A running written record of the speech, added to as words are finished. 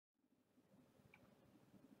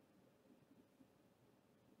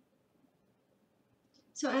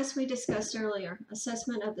So as we discussed earlier,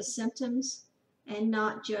 assessment of the symptoms and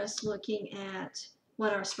not just looking at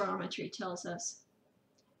what our spirometry tells us.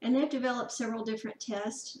 And they've developed several different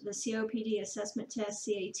tests, the COPD assessment test,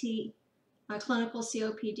 CAT, clinical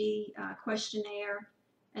COPD questionnaire,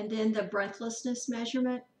 and then the breathlessness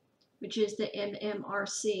measurement, which is the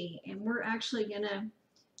MMRC. And we're actually going to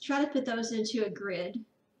try to put those into a grid.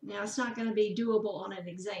 Now, it's not going to be doable on an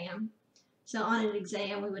exam. So on an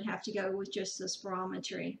exam, we would have to go with just the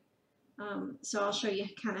spirometry. So I'll show you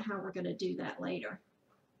kind of how we're going to do that later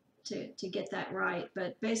to get that right.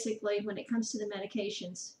 But basically, when it comes to the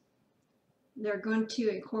medications, they're going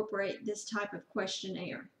to incorporate this type of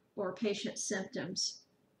questionnaire or patient symptoms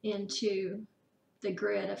into the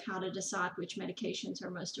grid of how to decide which medications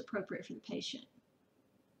are most appropriate for the patient.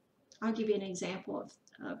 I'll give you an example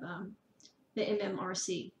of the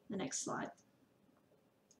MMRC, the next slide.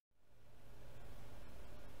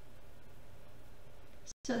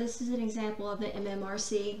 So this is an example of the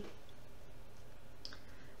MMRC.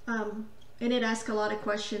 And it asks a lot of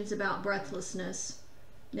questions about breathlessness.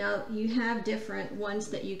 Now, you have different ones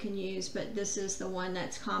that you can use, but this is the one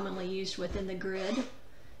that's commonly used within the grid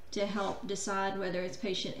to help decide whether it's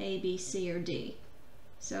patient A, B, C, or D.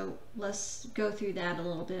 So let's go through that a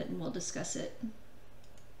little bit and we'll discuss it.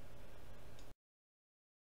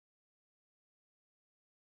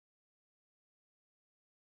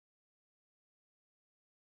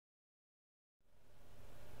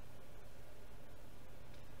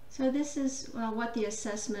 So this is what the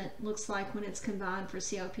assessment looks like when it's combined for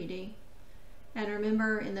COPD. And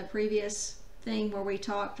remember in the previous thing where we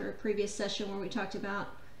talked, or previous session where we talked about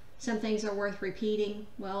some things are worth repeating.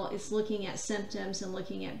 Well, it's looking at symptoms and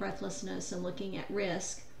looking at breathlessness and looking at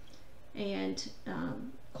risk and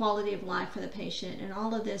quality of life for the patient. And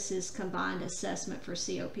all of this is combined assessment for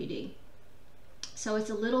COPD. So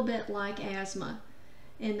it's a little bit like asthma,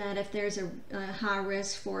 in that if there's a high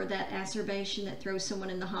risk for that exacerbation that throws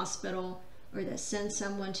someone in the hospital or that sends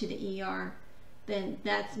someone to the ER, then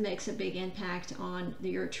that makes a big impact on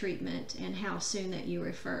your treatment and how soon that you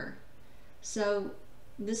refer. So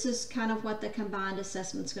this is kind of what the combined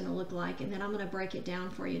assessment is going to look like, and then I'm going to break it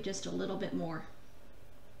down for you just a little bit more.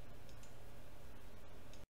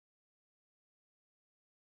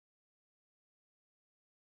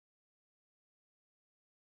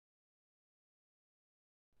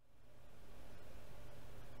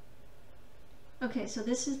 Okay, so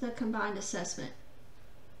this is the combined assessment.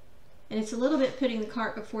 And it's a little bit putting the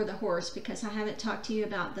cart before the horse because I haven't talked to you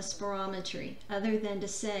about the spirometry, other than to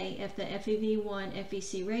say if the FEV1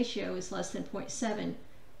 FVC ratio is less than 0.7,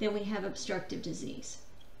 then we have obstructive disease.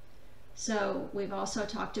 So we've also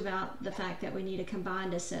talked about the fact that we need a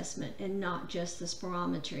combined assessment and not just the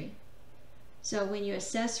spirometry. So when you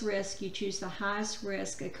assess risk, you choose the highest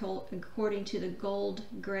risk according to the GOLD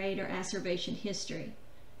grade or exacerbation history.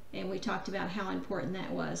 And we talked about how important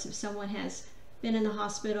that was. If someone has been in the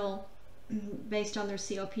hospital based on their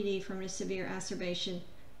COPD from a severe exacerbation,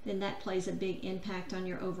 then that plays a big impact on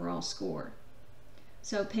your overall score.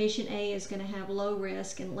 So patient A is going to have low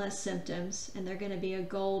risk and less symptoms, and they're going to be a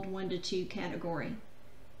GOLD 1 to 2 category.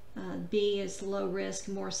 B is low risk,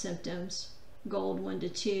 more symptoms, GOLD 1 to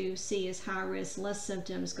 2. C is high risk, less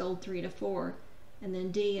symptoms, GOLD 3 to 4. And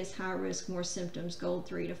then D is high risk, more symptoms, GOLD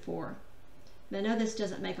 3 to 4. I know this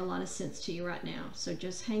doesn't make a lot of sense to you right now, so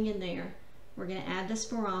just hang in there. We're going to add the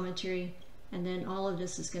spirometry, and then all of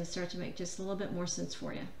this is going to start to make just a little bit more sense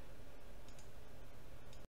for you.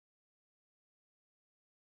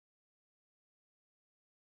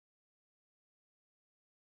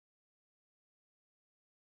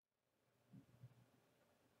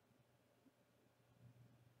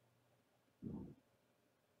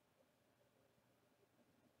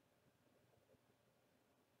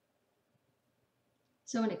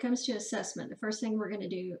 So when it comes to assessment, the first thing we're going to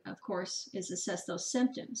do, of course, is assess those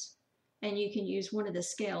symptoms. And you can use one of the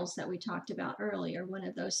scales that we talked about earlier, one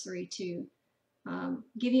of those three, to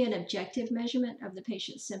give you an objective measurement of the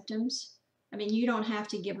patient's symptoms. I mean, you don't have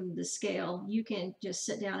to give them the scale. You can just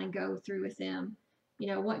sit down and go through with them.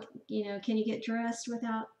 Can you get dressed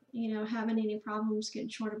without, having any problems, getting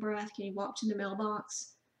short of breath? Can you walk to the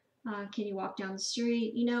mailbox? Can you walk down the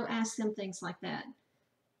street? Ask them things like that.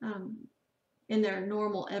 In their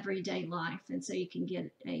normal everyday life, and so you can get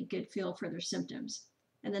a good feel for their symptoms.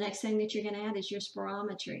 And the next thing that you're going to add is your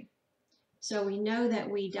spirometry. So we know that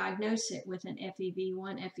we diagnose it with an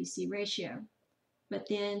FEV1 FVC ratio, but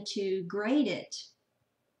then to grade it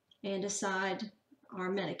and decide our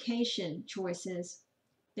medication choices,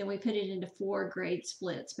 then we put it into 4 grade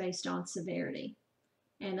splits based on severity.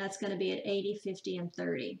 And that's going to be at 80, 50, and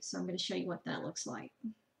 30. So I'm going to show you what that looks like.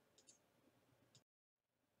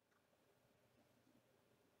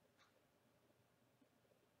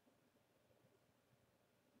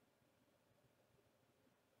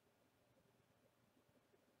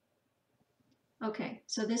 Okay,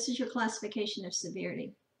 so this is your classification of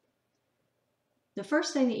severity. The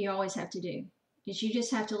first thing that you always have to do is you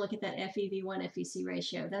just have to look at that FEV1 FVC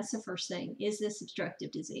ratio. That's the first thing. Is this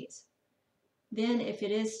obstructive disease? Then if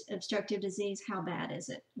it is obstructive disease, how bad is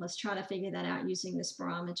it? Let's try to figure that out using the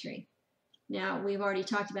spirometry. Now, we've already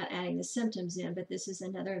talked about adding the symptoms in, but this is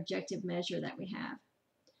another objective measure that we have.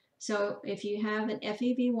 So if you have an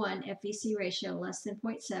FEV1 FVC ratio less than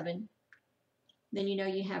 0.7, then you know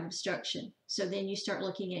you have obstruction. So then you start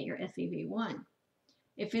looking at your FEV1.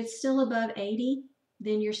 If it's still above 80,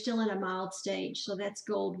 then you're still in a mild stage. So that's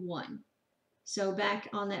gold 1. So back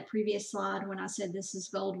on that previous slide when I said this is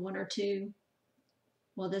gold 1 or 2,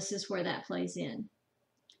 well, this is where that plays in.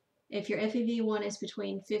 If your FEV1 is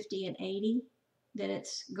between 50 and 80, then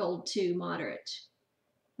it's gold 2, moderate.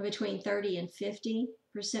 Between 30 and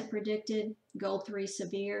 50% predicted, gold 3,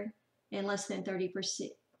 severe, and less than 30%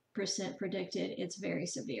 predicted, it's very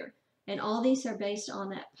severe. And all these are based on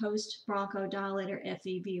that post-bronchodilator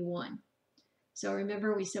FEV1. So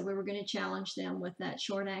remember, we said we were going to challenge them with that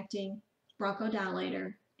short-acting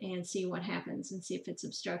bronchodilator and see what happens and see if it's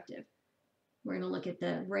obstructive. We're going to look at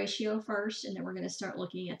the ratio first, and then we're going to start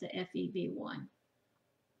looking at the FEV1.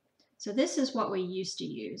 So this is what we used to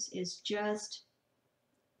use, is just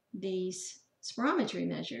these spirometry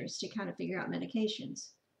measures to kind of figure out medications.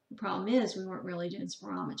 The problem is we weren't really doing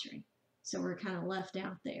spirometry, so we're kind of left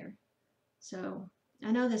out there. So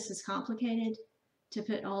I know this is complicated to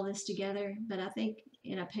put all this together, but I think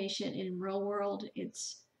in a patient in real world,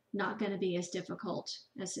 it's not going to be as difficult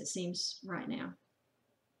as it seems right now.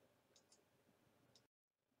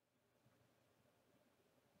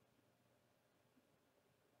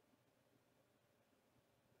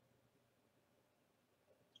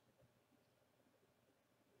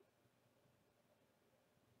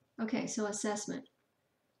 Okay, so assessment.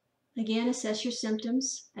 Again, assess your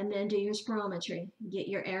symptoms and then do your spirometry. Get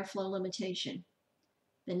your airflow limitation.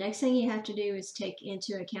 The next thing you have to do is take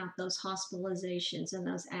into account those hospitalizations and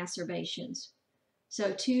those acerbations.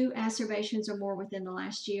 So 2 acerbations or more within the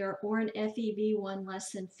last year or an FEV1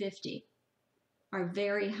 less than 50 are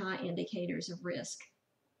very high indicators of risk.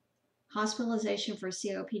 Hospitalization for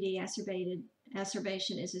COPD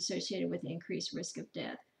acerbation is associated with increased risk of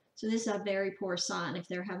death. So this is a very poor sign if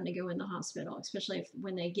they're having to go in the hospital, especially if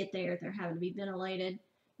when they get there, they're having to be ventilated.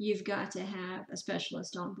 You've got to have a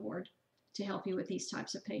specialist on board to help you with these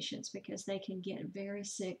types of patients because they can get very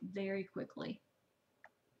sick very quickly.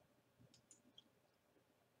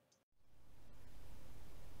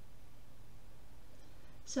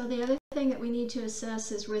 So the other thing that we need to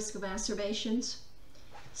assess is risk of acerbations.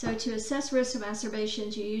 So to assess risk of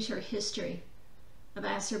acerbations, you use your history of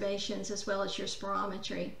acerbations as well as your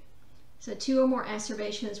spirometry. So 2 or more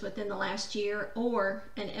acerbations within the last year or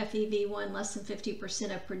an FEV1 less than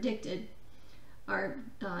 50% of predicted are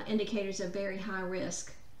indicators of very high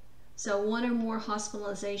risk. So 1 or more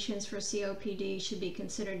hospitalizations for COPD should be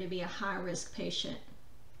considered to be a high-risk patient.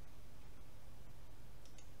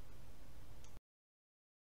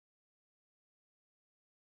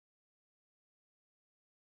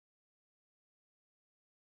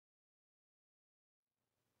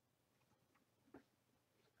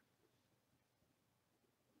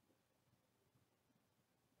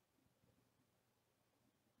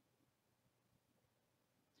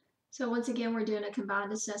 So once again, we're doing a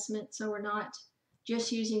combined assessment, so we're not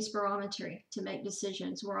just using spirometry to make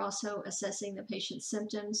decisions. We're also assessing the patient's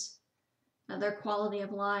symptoms, their quality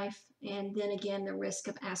of life, and then again, the risk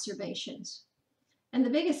of acerbations. And the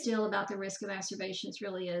biggest deal about the risk of acerbations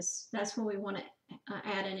really is that's when we want to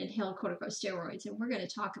add in inhaled corticosteroids. And we're going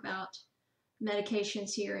to talk about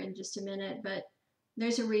medications here in just a minute, but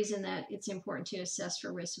there's a reason that it's important to assess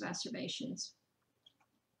for risk of acerbations.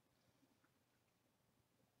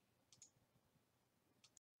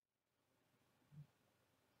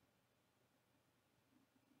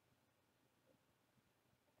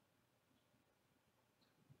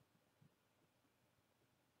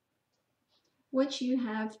 Once you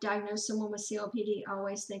have diagnosed someone with COPD,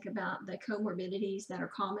 always think about the comorbidities that are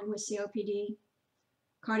common with COPD: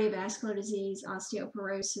 cardiovascular disease,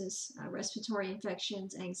 osteoporosis, respiratory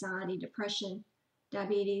infections, anxiety, depression,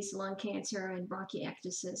 diabetes, lung cancer, and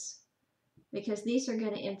bronchiectasis, because these are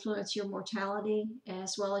going to influence your mortality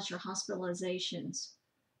as well as your hospitalizations.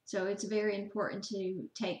 So it's very important to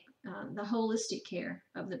take the holistic care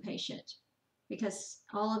of the patient because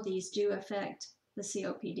all of these do affect the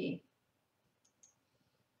COPD.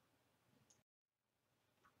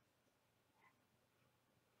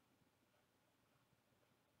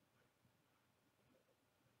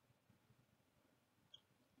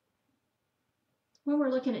 When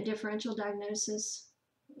we're looking at differential diagnosis,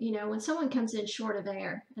 when someone comes in short of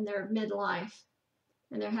air and they're midlife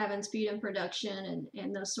and they're having sputum production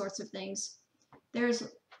and those sorts of things,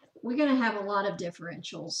 we're going to have a lot of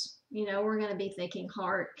differentials. We're going to be thinking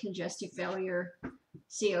heart, congestive failure,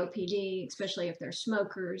 COPD, especially if they're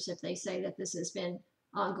smokers. If they say that this has been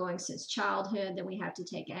ongoing since childhood, then we have to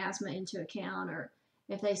take asthma into account. Or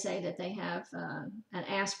if they say that they have an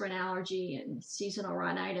aspirin allergy and seasonal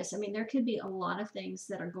rhinitis, I mean, there could be a lot of things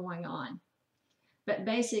that are going on. But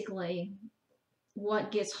basically,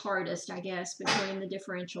 what gets hardest, I guess, between the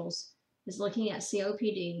differentials is looking at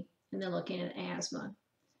COPD and then looking at asthma.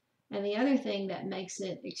 And the other thing that makes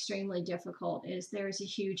it extremely difficult is there's a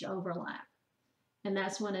huge overlap. And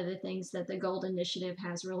that's one of the things that the GOLD Initiative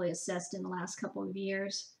has really assessed in the last couple of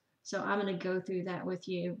years. So I'm going to go through that with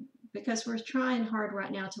you because we're trying hard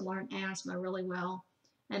right now to learn asthma really well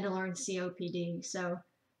and to learn COPD. So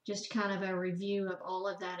just kind of a review of all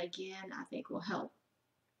of that again, I think will help.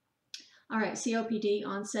 All right, COPD,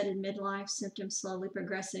 onset in midlife, symptoms slowly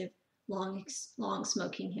progressive, long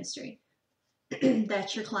smoking history.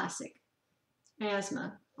 That's your classic.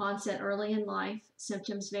 Asthma, onset early in life,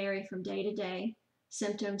 symptoms vary from day to day.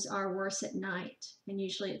 Symptoms are worse at night, and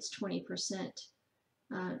usually it's 20%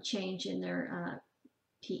 change in their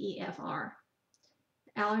PEFR.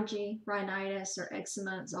 Allergy, rhinitis, or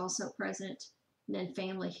eczema is also present, and then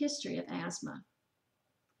family history of asthma.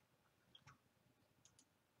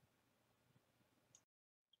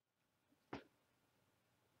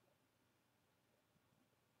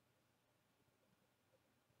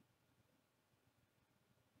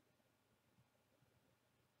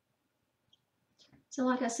 So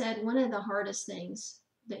like I said, one of the hardest things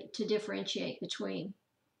to differentiate between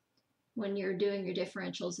when you're doing your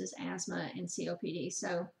differentials is asthma and COPD.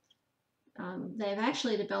 So they've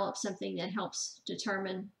actually developed something that helps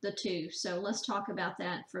determine the two. So let's talk about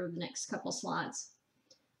that for the next couple slides.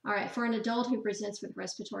 All right, for an adult who presents with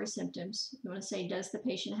respiratory symptoms, you want to say, does the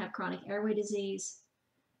patient have chronic airway disease?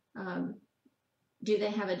 Do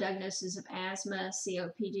they have a diagnosis of asthma,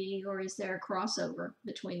 COPD, or is there a crossover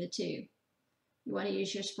between the two? You want to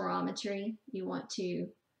use your spirometry. You want to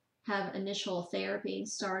have initial therapy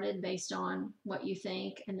started based on what you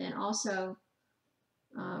think, and then also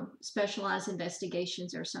specialized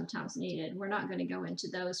investigations are sometimes needed. We're not going to go into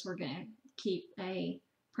those. We're going to keep a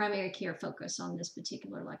primary care focus on this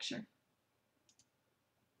particular lecture.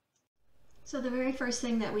 So the very first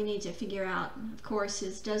thing that we need to figure out, of course,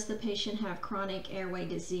 is does the patient have chronic airway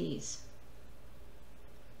disease?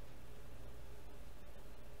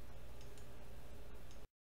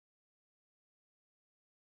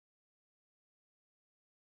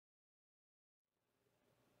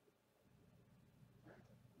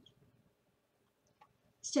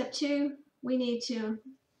 Step 2, we need to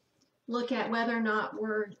look at whether or not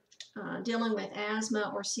we're dealing with asthma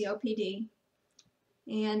or COPD.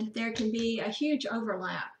 And there can be a huge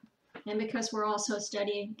overlap. And because we're also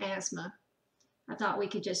studying asthma, I thought we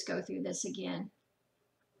could just go through this again.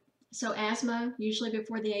 So asthma, usually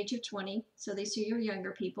before the age of 20, so these are your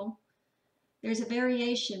younger people. There's a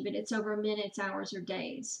variation, but it's over minutes, hours, or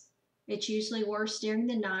days. It's usually worse during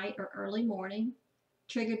the night or early morning,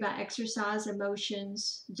 triggered by exercise,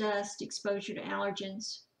 emotions, dust, exposure to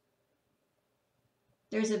allergens.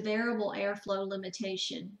 There's a variable airflow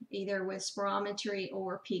limitation, either with spirometry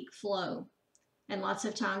or peak flow. And lots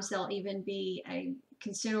of times there'll even be a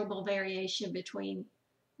considerable variation between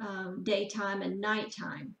daytime and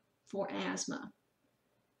nighttime for asthma.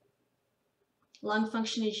 Lung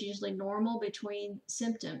function is usually normal between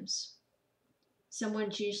symptoms.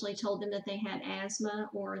 Someone's usually told them that they had asthma,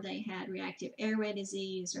 or they had reactive airway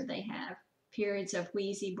disease, or they have periods of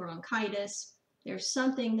wheezy bronchitis. There's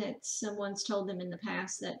something that someone's told them in the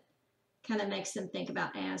past that kind of makes them think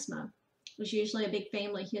about asthma. There's usually a big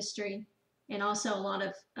family history and also a lot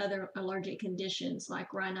of other allergic conditions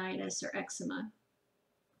like rhinitis or eczema.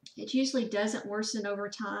 It usually doesn't worsen over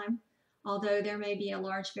time, although there may be a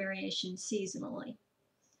large variation seasonally.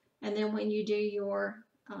 And then when you do your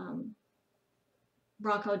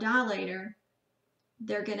bronchodilator,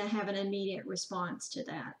 they're going to have an immediate response to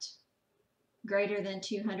that, greater than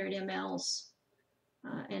 200 mLs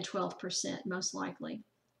and 12% most likely.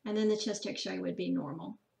 And then the chest x-ray would be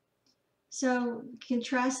normal. So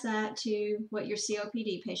contrast that to what your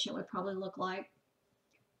COPD patient would probably look like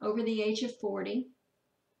over the age of 40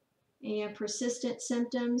 and persistent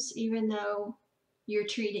symptoms even though you're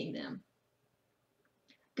treating them.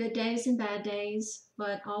 Good days and bad days,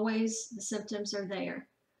 but always the symptoms are there.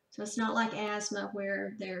 So it's not like asthma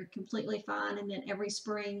where they're completely fine and then every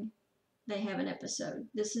spring they have an episode.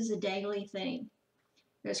 This is a daily thing.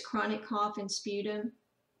 There's chronic cough and sputum.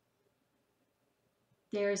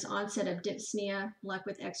 There's onset of dyspnea, like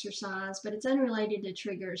with exercise, but it's unrelated to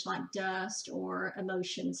triggers like dust or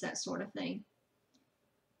emotions, that sort of thing.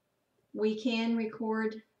 We can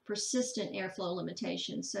record persistent airflow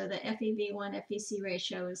limitations. So the FEV1 FVC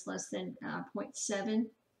ratio is less than 0.7, and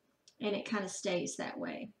it kind of stays that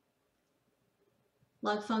way.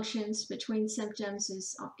 Lung functions between symptoms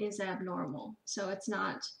is abnormal. So it's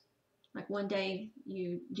not like one day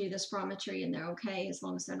you do the spirometry and they're okay as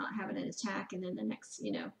long as they're not having an attack, and then the next,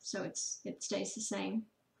 so it stays the same.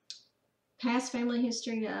 Past family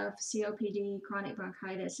history of COPD, chronic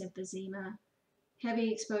bronchitis, emphysema,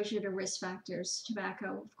 heavy exposure to risk factors,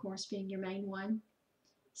 tobacco, of course, being your main one.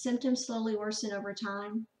 Symptoms slowly worsen over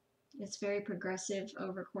time. It's very progressive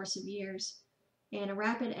over a course of years. And a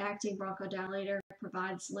rapid acting bronchodilator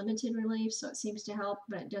provides limited relief, so it seems to help,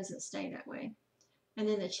 but it doesn't stay that way. And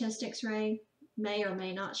then the chest x-ray may or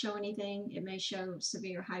may not show anything. It may show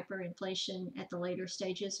severe hyperinflation at the later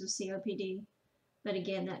stages of COPD, but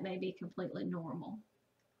again, that may be completely normal.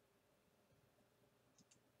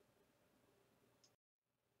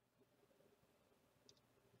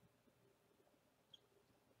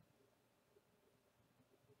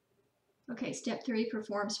 Okay, step 3,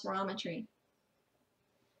 perform spirometry.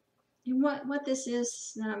 And what this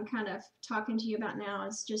is that I'm kind of talking to you about now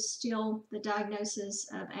is just still the diagnosis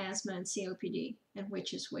of asthma and COPD and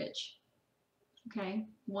which is which. Okay,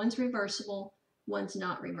 one's reversible, one's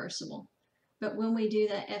not reversible. But when we do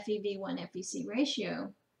the FEV1 FVC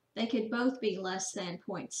ratio, they could both be less than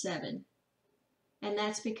 0.7. And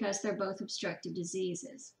that's because they're both obstructive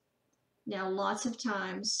diseases. Now, lots of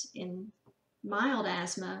times in mild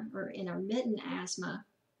asthma or intermittent asthma,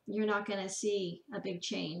 you're not going to see a big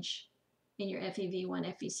change in your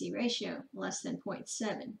FEV1 FVC ratio, less than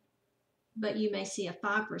 0.7. But you may see a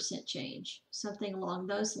 5% change, something along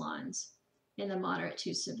those lines, in the moderate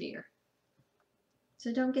to severe.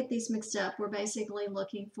 So don't get these mixed up. We're basically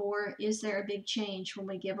looking for, is there a big change when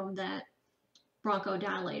we give them that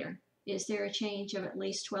bronchodilator? Is there a change of at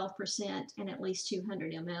least 12% and at least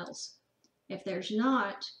 200 mLs? If there's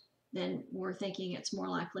not, then we're thinking it's more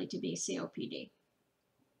likely to be COPD.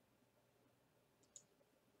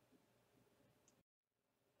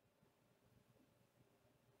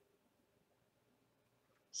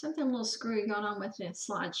 Something a little screwy going on with the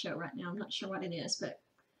slideshow right now. I'm not sure what it is, but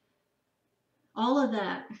all of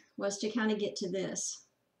that was to kind of get to this,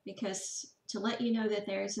 because to let you know that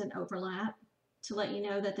there's an overlap, to let you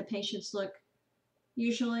know that the patients look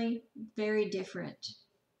usually very different,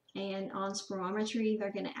 and on spirometry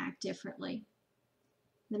they're going to act differently.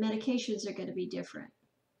 The medications are going to be different.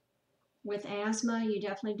 With asthma, you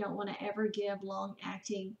definitely don't want to ever give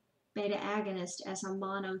long-acting beta agonist as a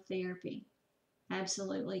monotherapy.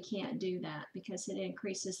 Absolutely can't do that because it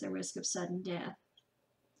increases the risk of sudden death.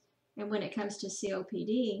 And when it comes to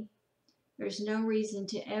COPD, there's no reason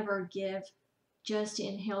to ever give just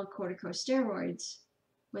inhaled corticosteroids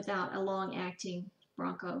without a long-acting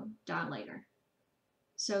bronchodilator.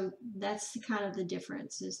 So that's kind of the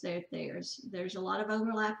difference, is that there's a lot of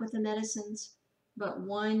overlap with the medicines, but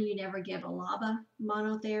one, you never give a LABA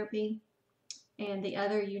monotherapy, and the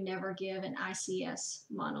other, you never give an ICS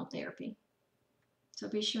monotherapy. So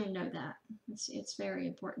be sure to know that. It's very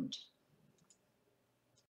important.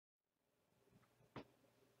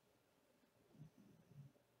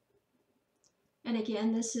 And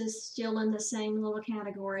again, this is still in the same little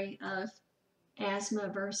category of asthma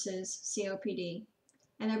versus COPD.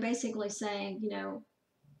 And they're basically saying,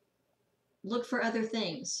 look for other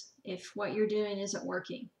things if what you're doing isn't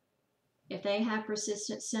working. If they have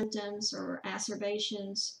persistent symptoms or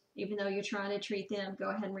acerbations, even though you're trying to treat them, go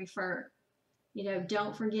ahead and refer.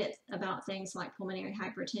 Don't forget about things like pulmonary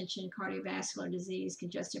hypertension, cardiovascular disease,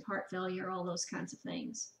 congestive heart failure, all those kinds of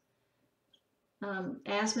things.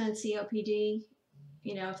 Asthma and COPD,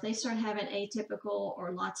 if they start having atypical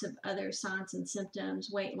or lots of other signs and symptoms,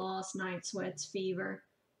 weight loss, night sweats, fever,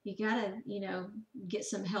 you gotta, get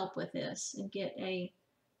some help with this and get a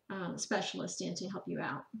specialist in to help you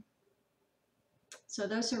out. So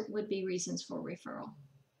those would be reasons for referral.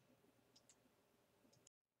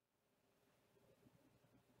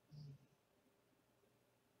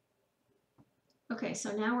 Okay,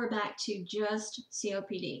 so now we're back to just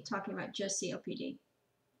COPD, talking about just COPD.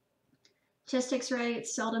 Chest x-ray,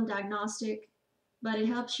 it's seldom diagnostic, but it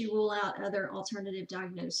helps you rule out other alternative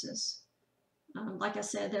diagnoses. Like I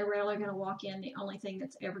said, they're rarely going to walk in. The only thing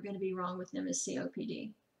that's ever going to be wrong with them is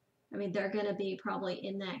COPD. I mean, they're going to be probably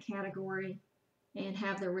in that category and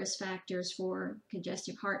have the risk factors for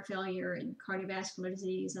congestive heart failure and cardiovascular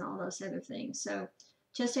disease and all those other things. So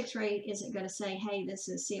chest x-ray isn't going to say, hey, this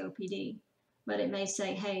is COPD, but it may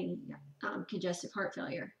say, hey, congestive heart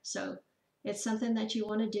failure. So it's something that you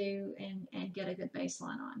want to do and get a good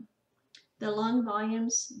baseline on. The lung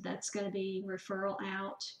volumes, that's going to be referral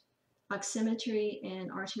out, oximetry,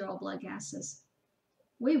 and arterial blood gases.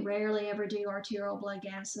 We rarely ever do arterial blood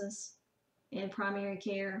gases in primary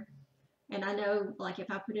care. And I know, like, if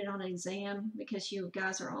I put it on an exam, because you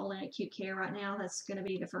guys are all in acute care right now, that's going to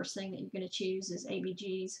be the first thing that you're going to choose is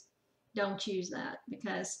ABGs. Don't choose that,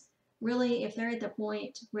 because really, if they're at the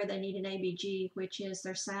point where they need an ABG, which is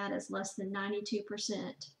their SAT is less than 92%,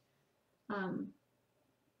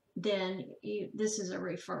 then this is a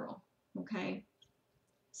referral, okay?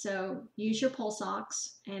 So use your pulse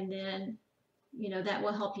ox, and then, that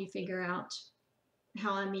will help you figure out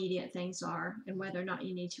how immediate things are and whether or not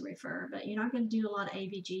you need to refer. But you're not going to do a lot of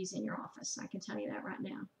ABGs in your office. I can tell you that right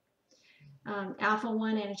now.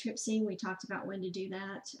 Alpha-1 antitrypsin, we talked about when to do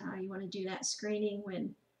that. You want to do that screening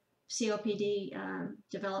when COPD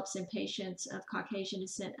develops in patients of Caucasian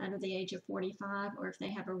descent under the age of 45, or if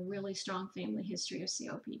they have a really strong family history of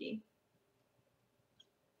COPD.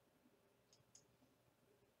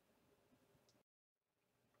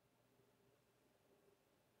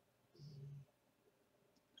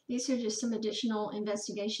 These are just some additional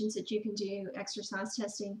investigations that you can do, exercise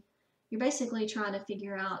testing. You're basically trying to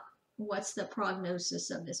figure out what's the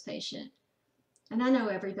prognosis of this patient. And I know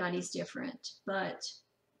everybody's different, but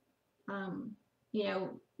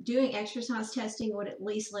doing exercise testing would at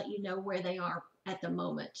least let you know where they are at the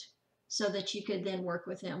moment, so that you could then work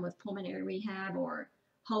with them with pulmonary rehab or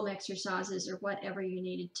home exercises or whatever you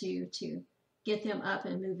needed to get them up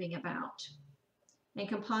and moving about. And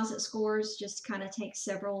composite scores just kind of take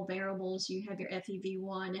several variables. You have your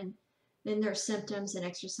FEV1, and then there's symptoms and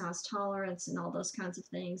exercise tolerance and all those kinds of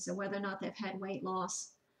things, and whether or not they've had weight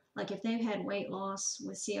loss. Like if they've had weight loss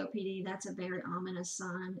with COPD, that's a very ominous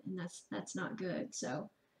sign, and that's not good. So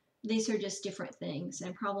these are just different things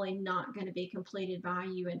and probably not going to be completed by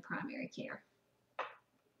you in primary care.